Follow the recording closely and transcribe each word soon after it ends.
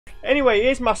Anyway,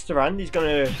 here's Master Hand. He's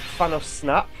going to Thanos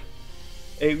snap.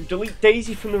 Delete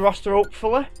Daisy from the roster,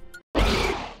 hopefully.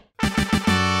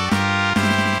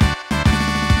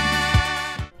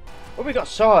 Oh, we got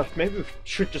sword. Maybe we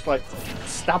should just, like,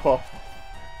 stab her.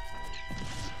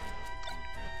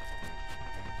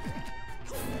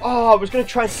 Oh, I was going to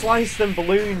try and slice them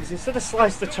balloons instead of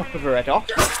slice the top of her head off.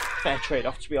 Fair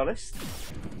trade-off, to be honest.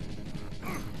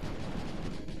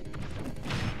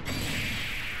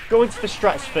 Go into the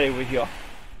stratosphere with you.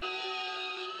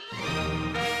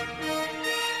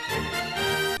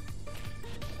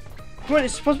 Come on,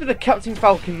 it's supposed to be the Captain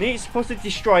Falcon. It's supposed to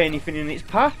destroy anything in its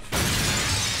path.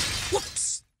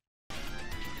 Whoops!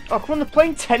 Oh, come on, they're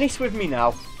playing tennis with me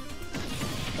now.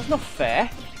 That's not fair.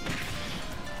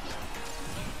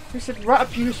 Who said rat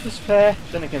abuse was fair?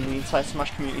 Then again, the entire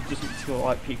Smash community doesn't feel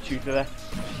like Pikachu, do they? I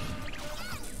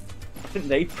think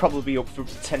they'd probably be up for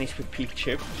tennis with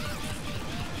Pikachu.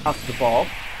 After the ball.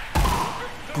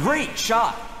 Great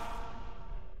shot!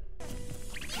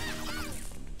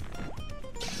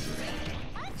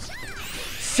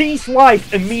 Seize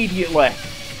life immediately!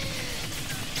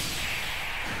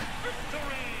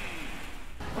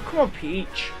 Oh, come on,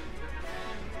 Peach.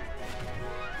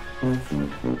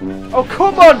 Oh,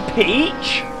 come on,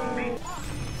 Peach!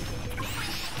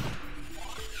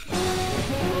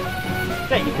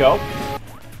 There you go.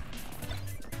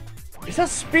 Is that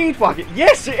Speedwagon?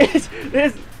 Yes, it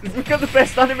is! We've got the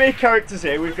best anime characters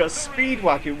here. We've got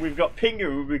Speedwagon, we've got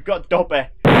Pingu, we've got Dobby.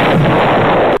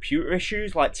 Computer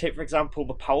issues, like take for example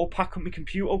the power pack on my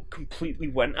computer completely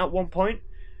went at one point.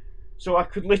 So I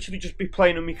could literally just be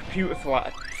playing on my computer for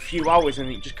like a few hours and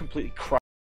it just completely crashed.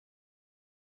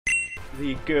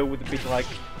 The girl with the big like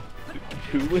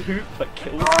hula hoop that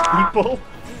kills people.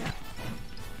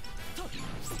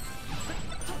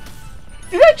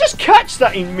 Did I just catch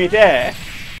that in mid-air?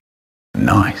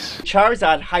 Nice.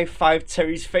 Charizard high-fived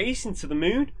Terry's face into the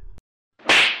moon.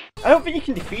 I don't think you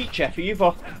can defeat Jeff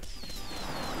either.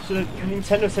 So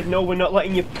Nintendo said, no, we're not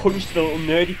letting you punch the little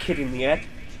nerdy kid in the head.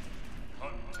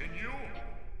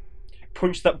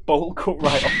 Punch that bowl cut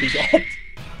right off his head.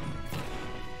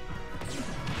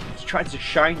 He's trying to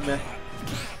shine me.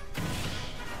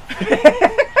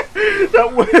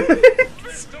 That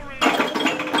works!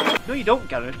 No, you don't,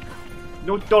 Garen.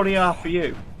 No Donny R for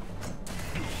you.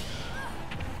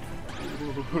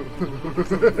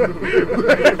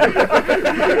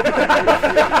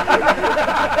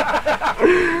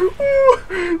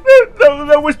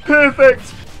 That was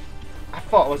perfect! I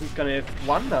thought I wasn't going to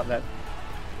land that then.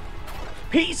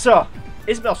 Pizza!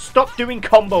 Isabel, stop doing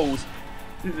combos!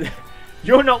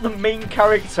 You're not the main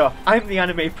character. I'm the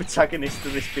anime protagonist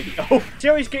of this video. See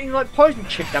how he's getting like poison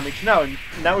chip damage now, and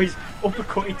now he's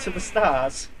uppercutted to the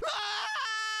stars.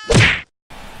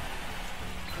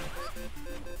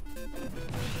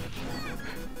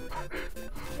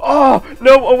 Oh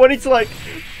no! I wanted to like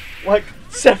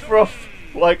Sephiroth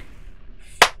like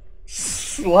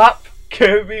slap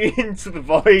Kirby into the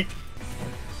void.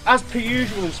 As per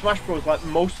usual in Smash Bros, like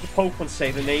most of the Pokemon say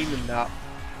the name in that.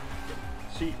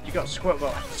 So you got Squirtle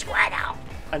like Squirtle,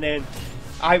 and then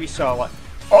Ivysaur like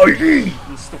ID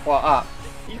and stuff like that.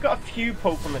 You've got a few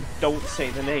Pokemon that don't say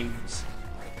the names.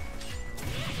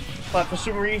 Like for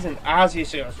some reason,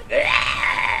 Arceus goes,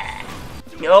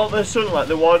 you know, all of a sudden like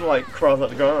the one like crawls out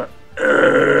the ground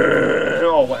like,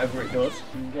 or whatever it does.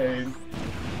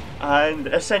 And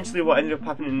essentially what ended up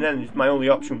happening then is my only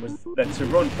option was then to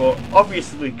run, but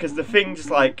obviously because the thing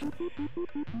just like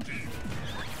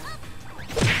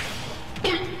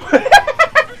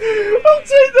I'll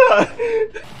take that!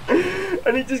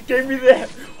 And it just gave me the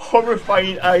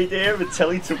horrifying idea of a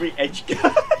Teletubby edge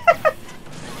guard.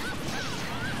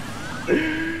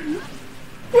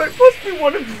 It must be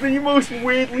one of the most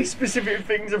weirdly specific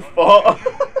things I've thought of.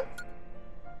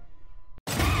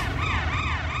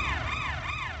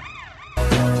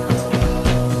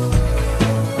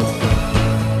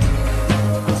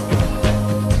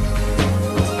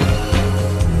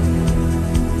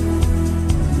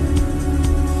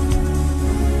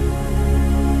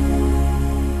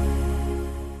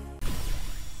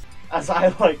 As I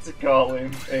like to call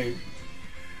him,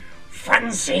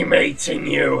 fancy meeting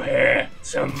you here,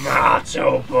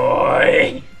 tomato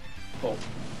boy. Oh.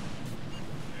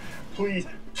 Please,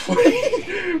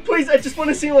 I just want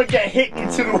to see like get hit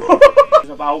into the wall. It was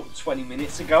about 20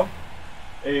 minutes ago.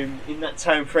 In that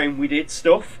time frame we did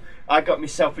stuff. I got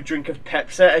myself a drink of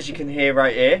Pepsi, as you can hear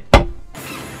right here.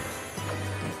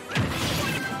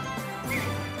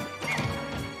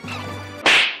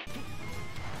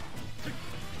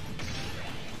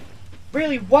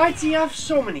 Really, why do you have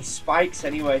so many spikes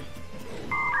anyway?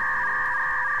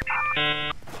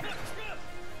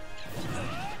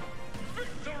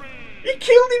 He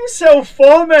killed himself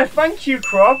for me. Thank you,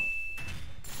 Crab.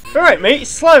 Alright, mate,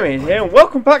 it's Slimy here, and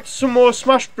welcome back to some more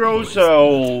Smash Bros.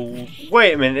 Oh,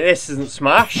 wait a minute, this isn't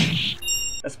Smash.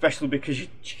 Especially because you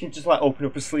can just like open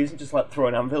up a sleeve and just like throw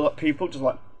an anvil at people, just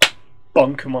like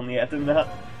bonk them on the head and that.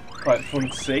 Quite fun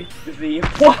to see.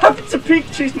 What happened to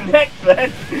Pikachu's neck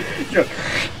then?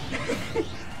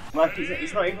 Like,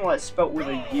 it's not even like spelt with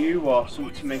a U or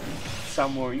something to make it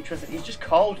sound more interesting. He's just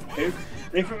called Pooh.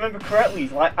 And if I remember correctly,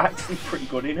 he's like actually pretty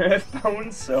good in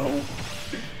Earthbound, so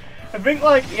I think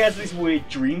like he has this weird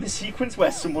dream sequence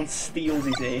where someone steals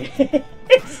his ears.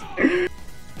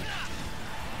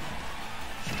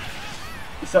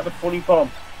 Is that the funny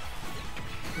bomb?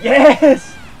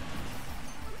 Yes!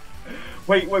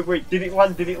 Wait, did it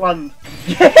land? Did it land?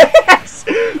 Yes!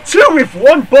 2 with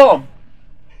 1 bomb!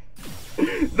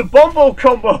 The Bombo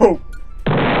combo!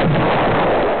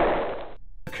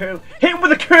 Hit him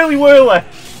with a curly whirler!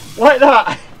 Like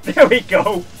that! There we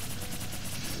go!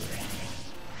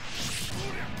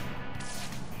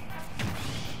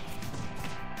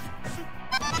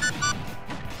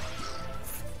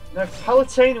 Now if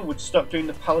Palutena would stop doing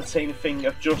the Palutena thing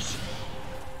of just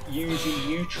using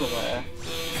neutral air.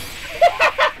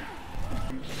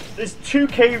 There's 2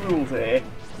 K rules here.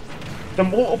 The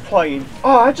multiplying.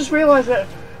 Oh, I just realised that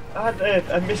I had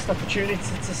a missed opportunity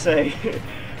to say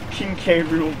King K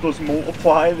rule does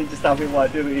multiply, and they just have him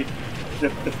like do the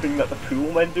thing that the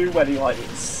pool men do, where they like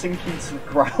sink into the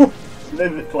ground and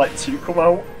then like 2 come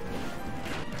out.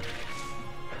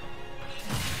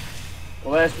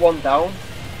 Well, there's 1 down.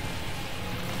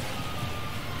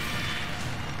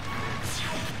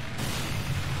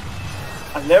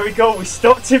 And there we go, we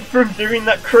stopped him from doing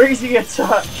that crazy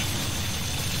attack.